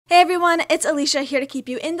Hey everyone, it's Alicia here to keep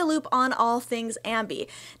you in the loop on all things AMBY.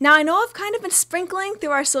 Now I know I've kind of been sprinkling through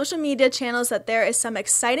our social media channels that there is some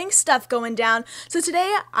exciting stuff going down, so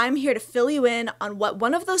today I'm here to fill you in on what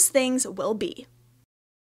one of those things will be.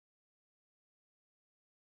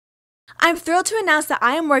 I'm thrilled to announce that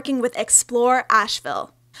I am working with Explore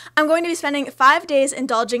Asheville. I'm going to be spending 5 days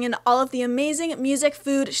indulging in all of the amazing music,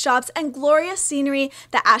 food, shops, and glorious scenery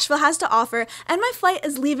that Asheville has to offer, and my flight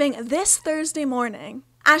is leaving this Thursday morning.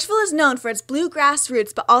 Asheville is known for its bluegrass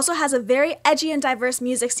roots, but also has a very edgy and diverse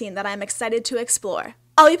music scene that I'm excited to explore.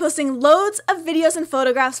 I'll be posting loads of videos and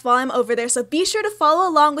photographs while I'm over there, so be sure to follow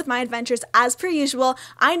along with my adventures as per usual.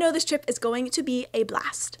 I know this trip is going to be a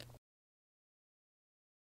blast.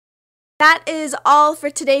 That is all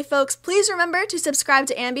for today, folks. Please remember to subscribe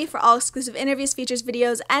to AMBY for all exclusive interviews, features,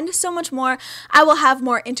 videos, and so much more. I will have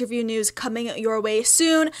more interview news coming your way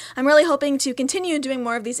soon. I'm really hoping to continue doing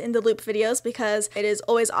more of these in the loop videos because it is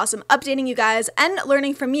always awesome updating you guys and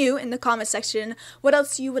learning from you in the comment section what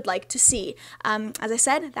else you would like to see. As I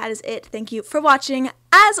said, that is it. Thank you for watching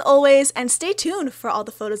as always, and stay tuned for all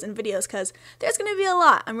the photos and videos because there's going to be a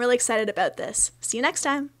lot. I'm really excited about this. See you next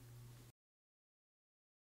time.